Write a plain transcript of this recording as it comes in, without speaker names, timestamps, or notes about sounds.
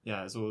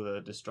Yeah, it's all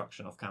the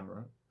destruction off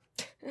camera.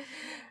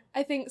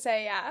 I think so,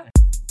 yeah.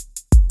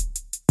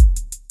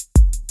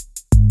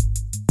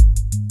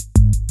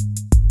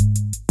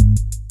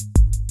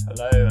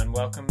 Hello and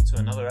welcome to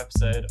another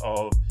episode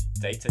of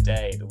Day to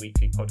Day, the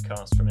weekly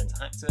podcast from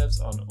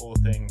Interactives on all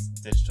things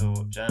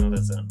digital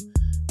journalism.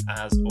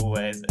 As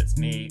always, it's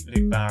me,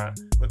 Luke Barrett,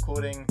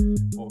 recording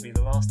what will be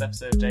the last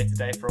episode of Day to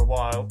Day for a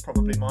while,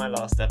 probably my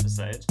last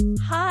episode.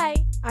 Hi,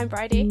 I'm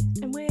Bridie,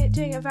 and we're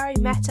doing a very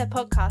meta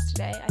podcast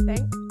today, I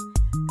think,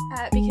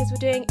 because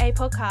we're doing a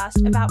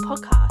podcast about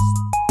podcasts.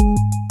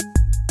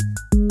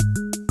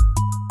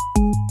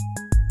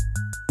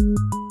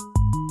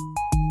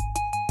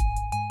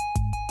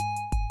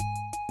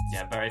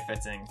 Yeah, very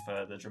fitting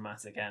for the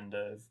dramatic end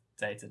of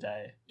Day to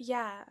Day.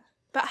 Yeah,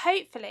 but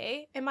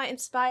hopefully it might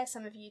inspire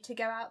some of you to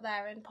go out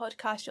there and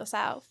podcast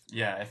yourself.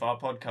 Yeah, if our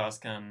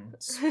podcast can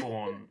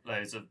spawn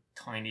loads of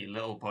tiny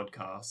little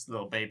podcasts,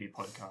 little baby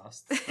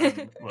podcasts,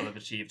 then we'll have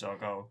achieved our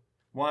goal.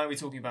 Why are we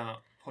talking about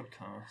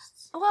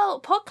podcasts?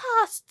 Well,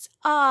 podcasts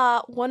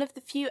are one of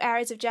the few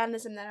areas of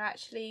journalism that are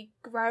actually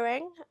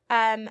growing,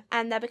 and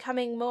they're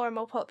becoming more and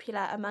more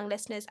popular among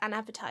listeners and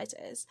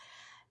advertisers.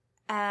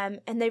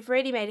 And they've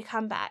really made a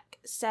comeback.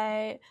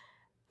 So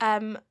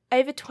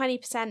over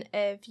 20%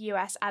 of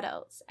US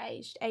adults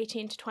aged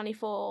 18 to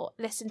 24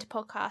 listen to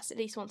podcasts at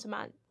least once a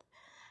month.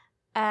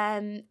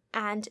 And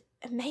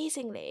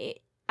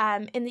amazingly,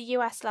 in the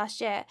US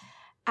last year,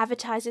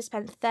 advertisers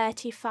spent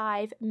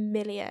 $35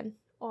 million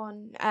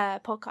on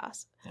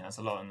podcasts. Yeah, that's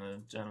a lot in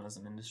the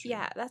journalism industry.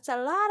 Yeah, that's a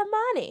lot of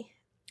money.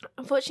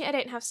 Unfortunately, I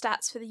don't have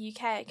stats for the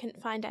UK. I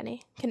couldn't find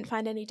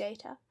any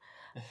data.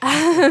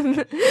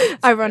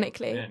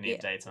 Ironically. We don't need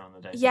data on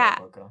the Day to Day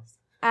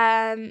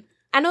podcast.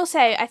 And also,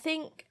 I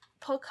think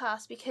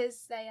podcasts,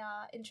 because they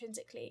are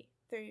intrinsically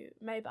through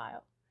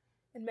mobile,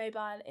 and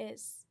mobile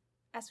is,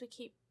 as we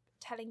keep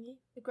telling you,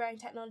 a growing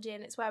technology,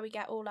 and it's where we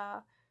get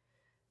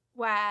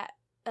where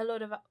a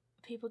lot of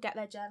people get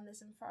their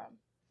journalism from.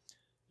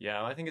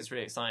 Yeah, I think it's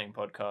really exciting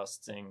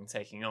podcasting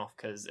taking off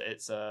because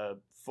it's a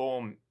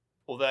form,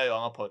 although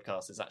our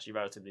podcast is actually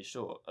relatively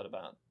short at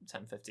about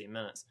 10-15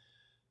 minutes,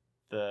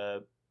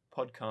 the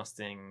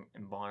podcasting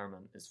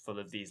environment is full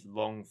of these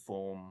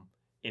long-form,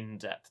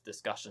 in-depth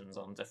discussions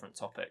on different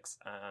topics.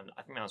 And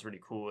I think that's really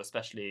cool,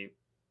 especially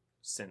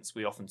since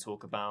we often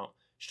talk about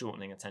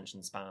shortening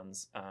attention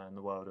spans in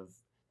the world of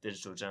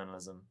digital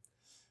journalism.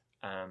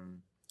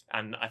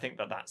 And I think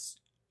that's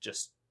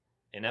just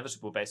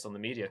inevitable based on the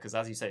media, because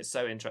as you say, it's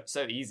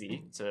so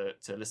easy to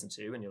listen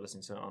to when you're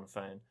listening to it on a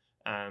phone.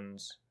 And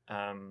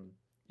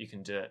you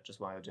can do it just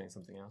while you're doing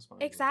something else.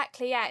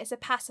 Exactly, yeah. It's a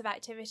passive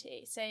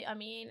activity. So, I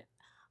mean,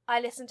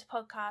 I listen to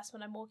podcasts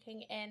when I'm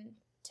walking in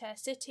to a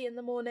city in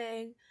the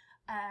morning,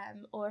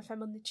 or if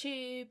I'm on the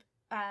tube,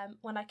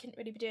 when I couldn't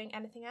really be doing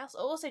anything else,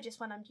 or also just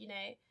when I'm,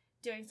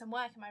 doing some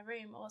work in my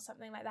room or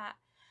something like that.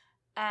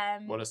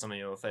 What are some of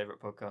your favourite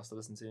podcasts to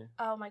listen to?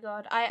 Oh my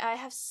god, I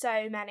have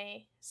so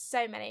many.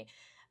 So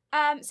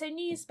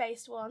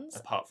news-based ones.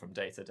 Apart from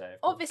Day to Day.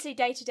 Obviously,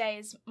 Day to Day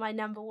is my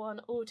number one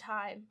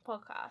all-time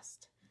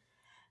podcast.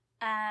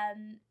 I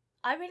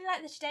really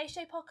like the Today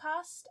Show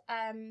podcast.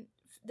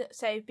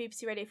 So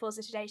BBC Radio 4's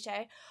The Today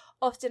Show.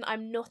 Often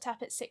I'm not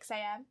up at 6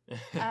 a.m.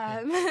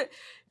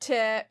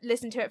 To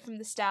listen to it from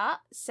the start.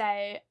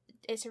 So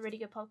it's a really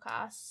good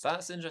podcast.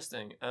 That's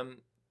interesting.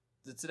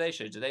 The Today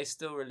Show, do they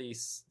still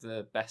release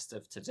the best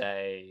of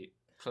today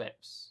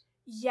clips?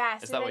 Yeah.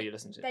 Is that what you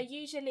listen to? They're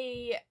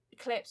usually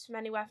clips from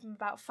anywhere from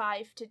about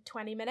 5 to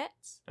 20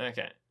 minutes.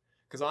 Okay.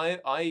 Because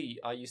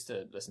I used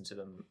to listen to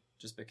them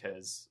just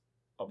because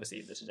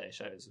obviously the Today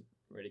Show is a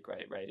really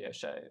great radio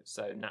show,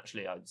 so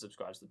naturally I'd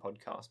subscribe to the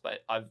podcast.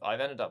 But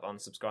I've ended up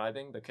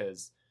unsubscribing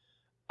because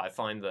I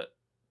find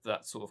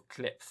that sort of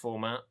clip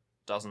format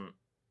doesn't,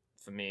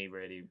 for me,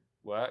 really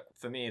work.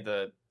 For me,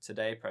 the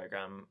Today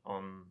programme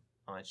on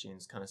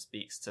iTunes kind of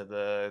speaks to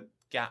the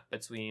gap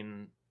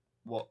between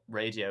what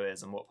radio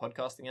is and what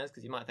podcasting is,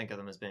 because you might think of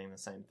them as being the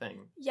same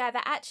thing. Yeah,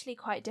 they're actually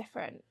quite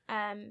different.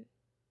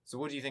 So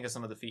what do you think are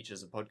some of the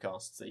features of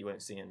podcasts that you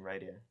won't see in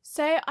radio?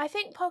 So I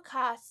think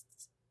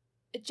podcasts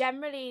are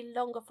generally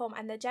longer form,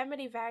 and they're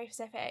generally very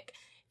specific.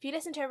 If you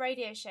listen to a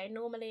radio show,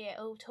 normally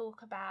it'll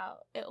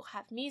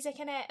have music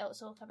in it, it'll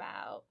talk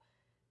about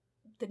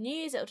the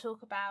news, it'll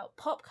talk about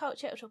pop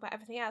culture, it'll talk about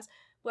everything else.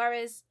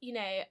 Whereas,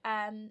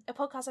 a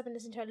podcast I've been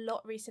listening to a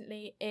lot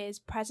recently is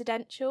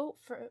Presidential,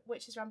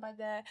 which is run by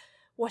the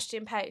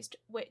Washington Post,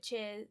 which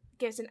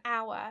gives an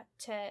hour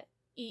to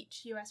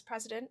each US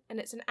president, and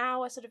it's an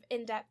hour sort of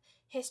in-depth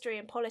history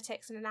and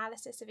politics and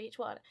analysis of each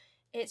one.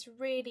 It's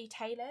really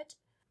tailored.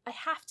 I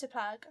have to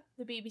plug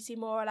the BBC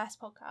More or Less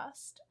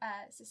podcast.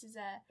 This is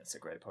a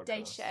great podcast.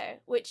 Day show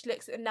which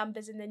looks at the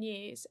numbers in the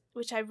news,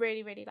 which I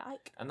really, really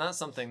like. And that's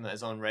something that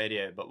is on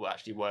radio but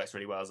actually works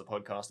really well as a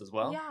podcast as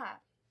well. Yeah.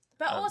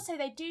 But also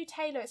they do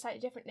tailor it slightly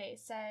differently.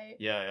 So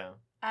yeah.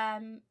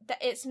 That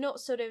it's not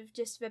sort of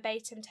just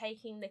verbatim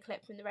taking the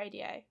clip from the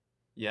radio.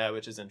 Yeah,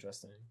 which is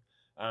interesting.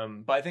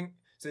 But I think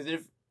so.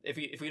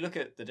 If we look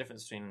at the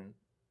difference between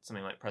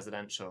something like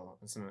Presidential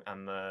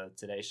and the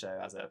Today Show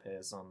as it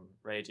appears on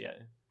radio.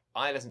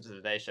 I listen to the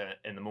Today Show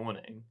in the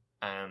morning,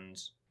 and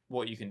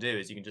what you can do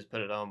is you can just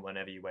put it on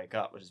whenever you wake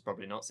up, which is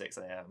probably not 6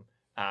 a.m.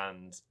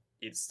 And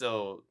it's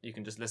still, you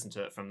can just listen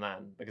to it from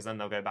then, because then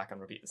they'll go back and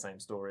repeat the same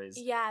stories.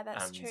 Yeah,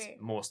 that's and true.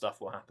 More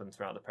stuff will happen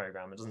throughout the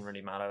programme. It doesn't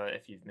really matter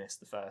if you've missed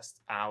the first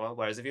hour.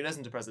 Whereas if you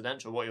listen to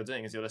Presidential, what you're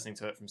doing is you're listening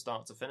to it from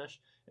start to finish,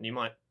 and you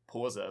might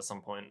pause it at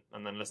some point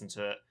and then listen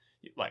to it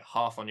like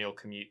half on your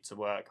commute to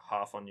work,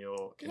 half on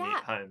your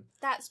commute home.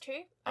 That's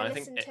true. And I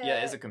think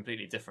it is a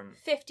completely different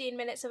 15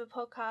 minutes of a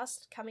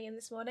podcast coming in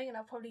this morning, and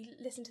I'll probably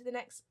listen to the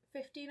next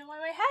 15 on my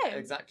way home.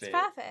 Exactly. It's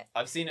perfect.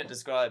 I've seen it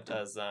described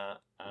as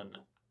an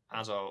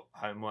adult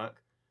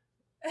homework.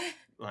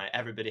 Like,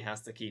 everybody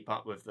has to keep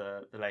up with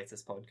the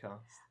latest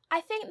podcast.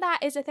 I think that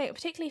is a thing,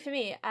 particularly for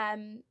me.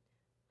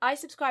 I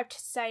subscribe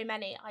to so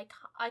many.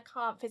 I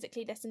can't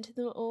physically listen to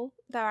them all.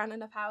 There aren't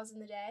enough hours in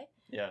the day.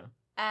 Yeah.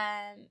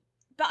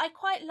 But I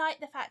quite like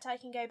the fact I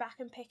can go back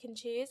and pick and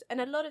choose,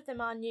 and a lot of them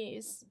are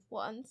news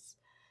ones,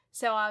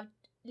 so I'll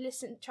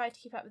try to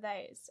keep up with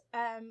those.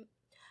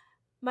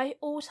 My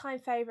all-time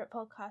favourite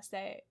podcast,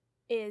 though,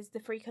 is the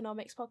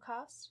Freakonomics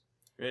podcast.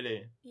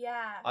 Really?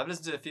 Yeah. I've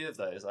listened to a few of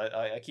those.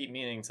 I keep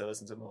meaning to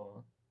listen to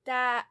more.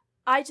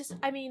 I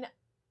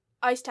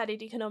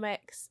studied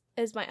economics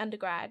as my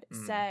undergrad,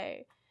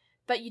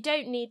 but you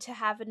don't need to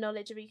have a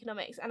knowledge of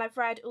economics, and I've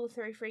read all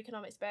through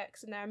Freakonomics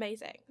books, and they're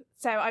amazing.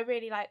 So I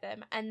really like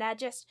them, and they're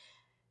just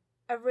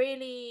a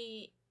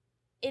really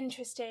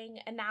interesting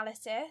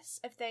analysis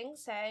of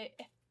things. So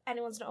if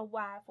anyone's not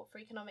aware of what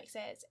Freakonomics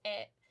is,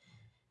 it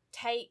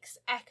takes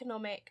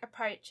economic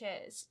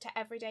approaches to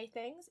everyday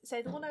things.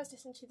 So the one I was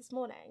listening to this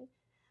morning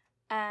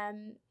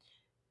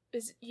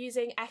was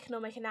using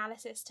economic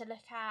analysis to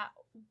look at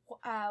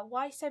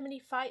why so many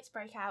fights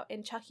broke out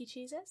in Chuck E.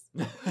 Cheese's,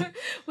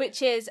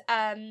 which is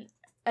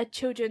a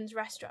children's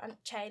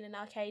restaurant chain and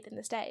arcade in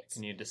the States.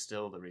 Can you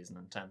distill the reason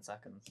in 10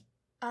 seconds?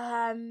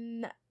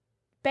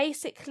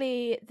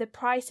 Basically, the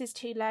price is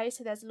too low,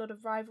 so there's a lot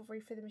of rivalry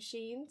for the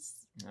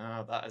machines.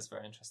 Oh, that is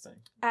very interesting.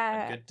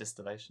 A good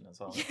distillation as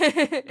well.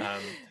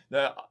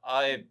 No,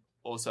 I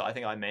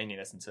think I mainly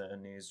listen to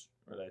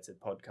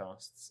news-related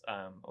podcasts,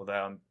 although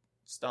I'm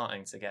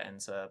starting to get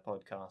into a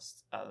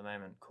podcast at the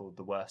moment called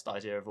The Worst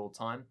Idea of All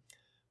Time,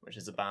 which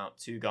is about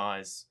two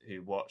guys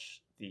who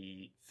watch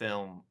the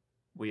film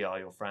We Are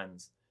Your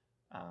Friends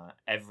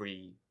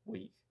every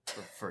week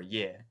for a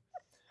year.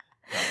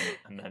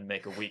 And then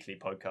make a weekly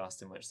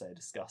podcast in which they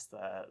discuss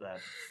their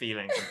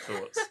feelings and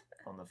thoughts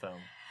on the film.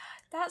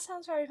 That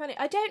sounds very funny.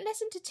 I don't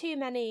listen to too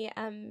many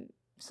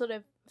sort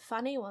of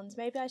funny ones.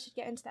 Maybe I should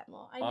get into that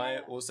more. I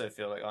also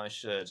feel like I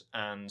should.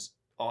 And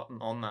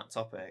on that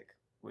topic,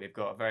 we've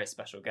got a very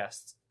special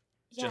guest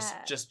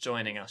just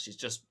joining us. She's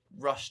just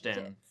rushed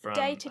in from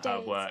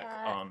her work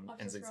on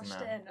Islington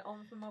Man.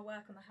 From my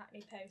work on the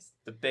Hackney Post.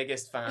 The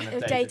biggest fan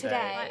of Day to Day.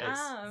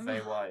 I am. Faye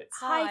White.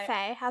 Hi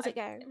Faye, how's it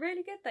going?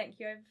 Really good, thank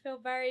you. I feel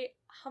very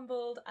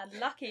humbled and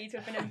lucky to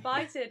have been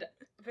invited.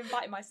 I've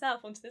invited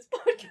myself onto this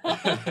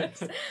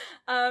podcast.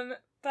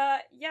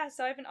 But yeah,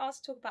 so I've been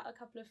asked to talk about a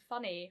couple of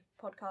funny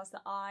podcasts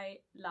that I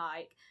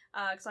like,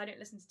 because I don't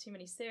listen to too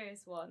many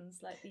serious ones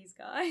like these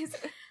guys.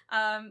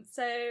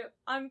 So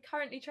I'm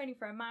currently training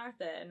for a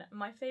marathon.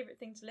 My favourite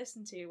thing to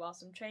listen to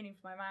whilst I'm training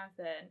for my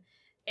marathon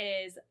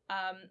is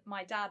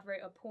My Dad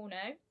Wrote a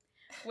Porno,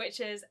 which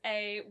is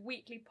a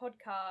weekly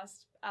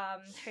podcast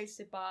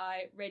hosted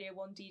by Radio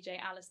 1 DJ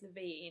Alice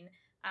Levine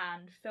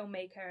and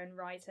filmmaker and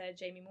writer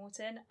Jamie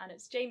Morton, and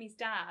it's Jamie's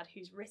dad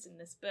who's written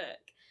this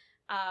book.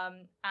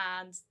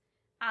 And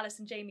Alice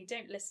and Jamie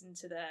don't listen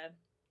to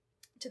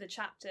the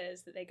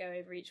chapters that they go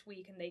over each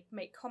week, and they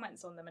make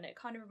comments on them, and it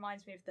kind of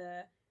reminds me of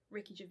the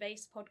Ricky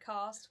Gervais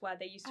podcast where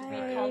they used to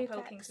read Carl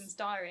Pilkington's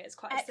diary. It's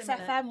quite a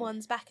similar XFM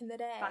ones back in the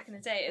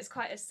day. It's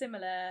quite a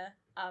similar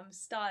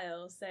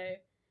style, so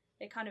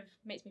it kind of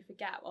makes me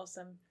forget whilst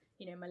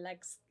my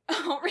legs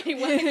aren't really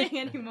working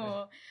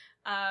anymore.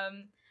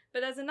 But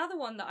there's another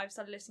one that I've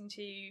started listening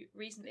to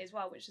recently as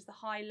well, which is the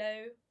High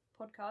Low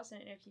podcast. I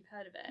don't know if you've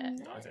heard of it.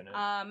 No, I don't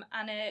know.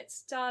 And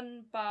it's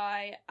done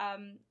by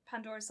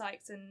Pandora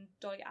Sykes and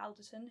Dolly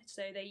Alderton.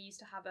 So they used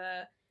to have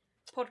a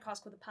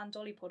podcast called the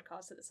Pandolly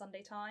Podcast at the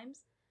Sunday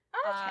Times.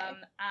 Okay.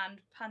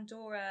 And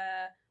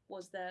Pandora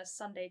was the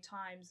Sunday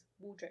Times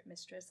wardrobe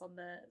mistress on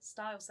the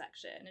style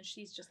section, and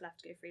she's just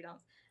left to go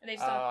freelance. And they've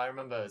started... I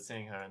remember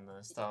seeing her in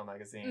the Style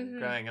magazine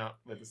growing up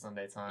with the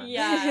Sunday Times.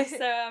 Yeah,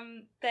 so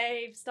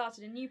they've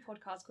started a new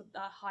podcast called the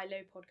High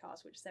Low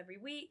Podcast, which is every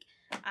week,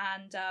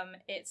 and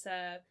it's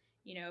a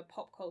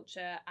pop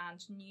culture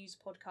and news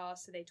podcast.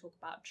 So they talk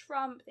about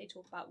Trump, they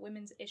talk about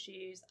women's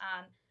issues,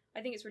 and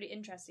I think it's really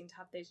interesting to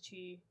have those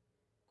two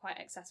quite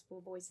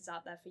accessible voices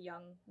out there for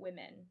young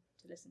women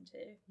to listen to.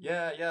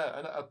 Yeah,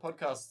 and a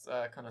podcast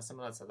kind of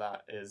similar to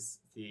that is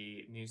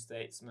the New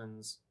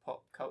Statesman's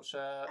Pop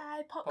Culture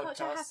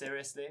podcast.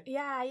 Seriously?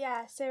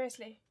 Yeah,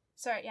 seriously.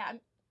 Sorry, yeah,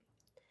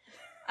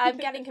 I'm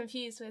getting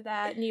confused with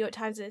New York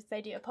Times as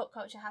they do a pop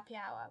culture happy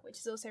hour, which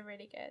is also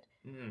really good.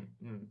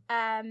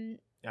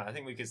 Yeah, I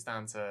think we could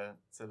stand to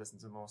listen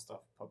to more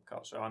stuff pop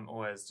culture. I'm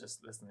always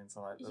just listening to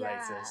like the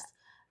latest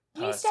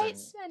New person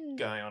Statesman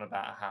going on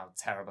about how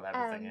terrible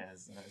everything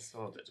is, and it's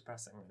all a bit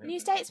depressing. Really. New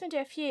Statesman do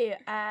a few.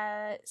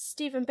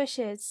 Stephen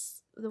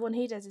Bush's, the one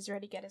he does, is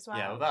really good as well.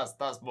 Yeah, well,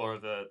 that's more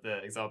of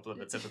the example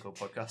of a typical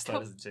podcast I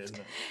listen to, isn't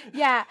it?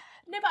 Yeah,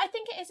 no, but I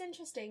think it is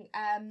interesting.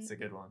 It's a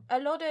good one. A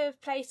lot of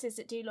places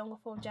that do longer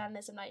form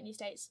journalism, like New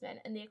Statesman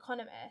and The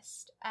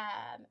Economist,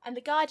 and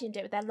The Guardian, do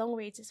it with their long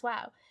reads as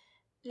well.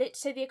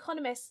 So The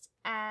Economist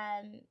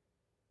and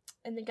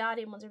The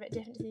Guardian ones are a bit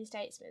different to the New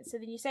Statesman. So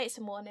the New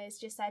Statesman one is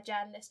just their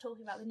journalists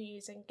talking about the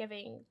news and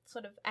giving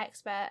sort of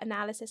expert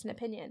analysis and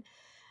opinion.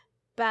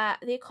 But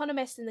The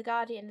Economist and The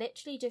Guardian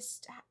literally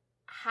just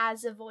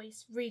has a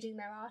voice reading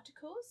their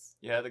articles.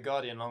 Yeah, the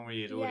Guardian long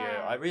read audio.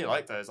 Yeah. I really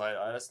like those.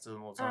 I listen to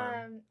them all the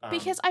time.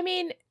 Because I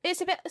mean,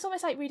 it's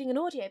almost like reading an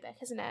audiobook,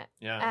 isn't it?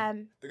 Yeah.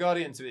 The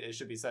Guardian, it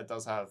should be said,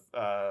 does have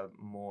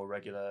more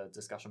regular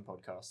discussion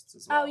podcasts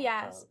as well. Oh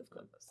yes, of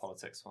course.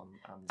 Politics one.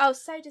 And oh,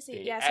 so does he.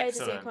 the Yeah, so does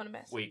The excellent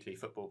Economist. Weekly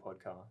football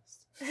podcast.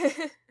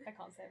 I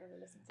can't say I've ever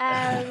listened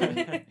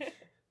to it.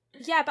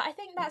 Yeah, but I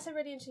think that's a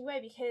really interesting way,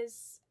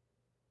 because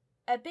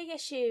a big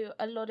issue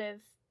a lot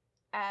of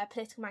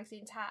political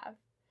magazines have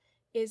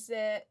is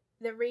that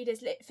the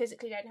readers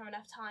physically don't have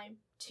enough time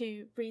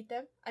to read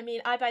them. I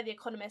mean, I buy The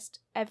Economist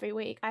every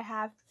week. I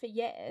have for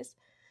years.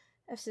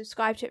 I've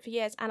subscribed to it for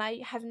years, and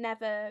I have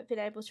never been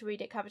able to read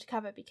it cover to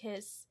cover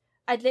because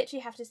I'd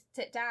literally have to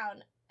sit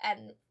down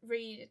and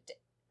read,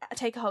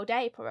 take a whole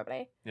day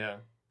probably. Yeah.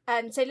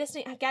 And so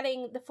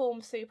getting the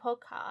form through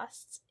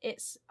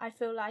podcasts, I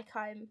feel like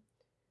I'm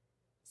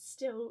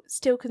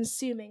still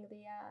consuming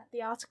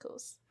the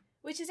articles,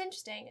 which is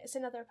interesting. It's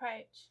another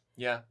approach.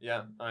 Yeah,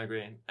 I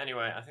agree.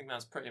 Anyway, I think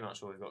that's pretty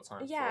much all we've got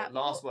time for.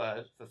 Last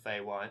word for Faye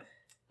White.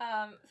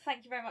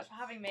 Thank you very much for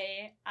having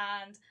me,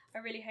 and I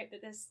really hope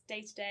that this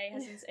day-to-day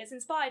it's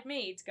inspired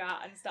me to go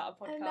out and start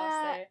a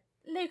podcast.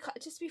 Luke,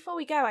 just before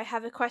we go, I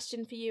have a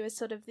question for you as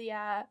sort of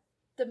the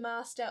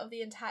master of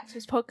the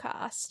Intaxmas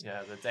podcast.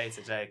 Yeah, the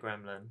day-to-day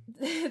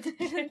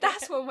gremlin.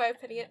 That's one way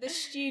of putting it, the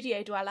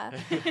studio dweller.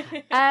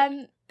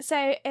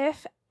 So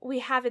if we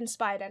have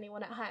inspired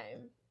anyone at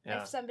home,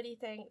 if somebody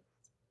thinks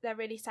they're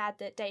really sad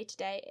that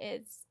day-to-day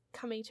is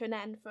coming to an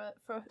end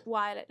for a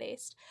while at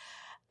least,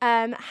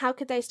 how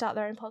could they start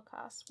their own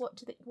podcast?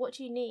 What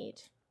do you need?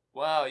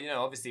 Well,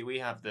 obviously we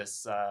have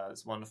this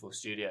wonderful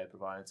studio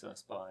provided to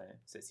us by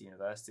City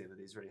University with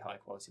these really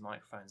high-quality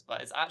microphones,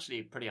 but it's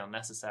actually pretty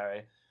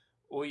unnecessary.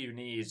 All you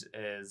need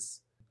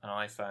is an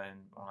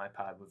iPhone or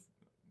iPad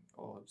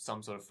or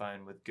some sort of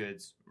phone with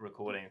good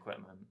recording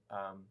equipment.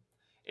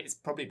 It's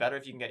probably better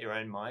if you can get your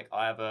own mic.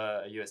 I have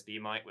a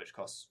USB mic which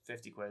costs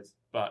 50 quid,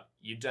 but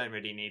you don't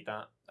really need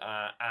that.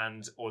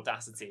 And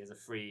Audacity is a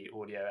free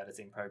audio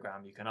editing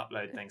program. You can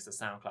upload things to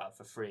SoundCloud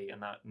for free,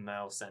 and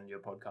they'll send your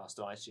podcast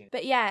to iTunes.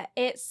 But yeah,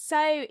 it's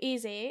so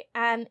easy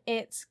and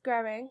it's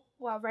growing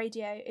while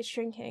radio is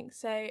shrinking.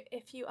 So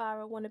if you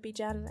are a wannabe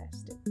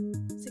journalist,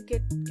 it's a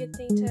good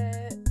thing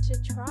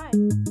to try.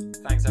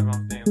 Thanks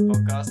everyone for being on the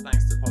podcast.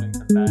 Thanks to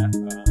Poddington Bear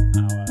for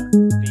our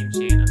theme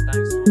tune, and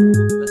thanks to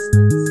all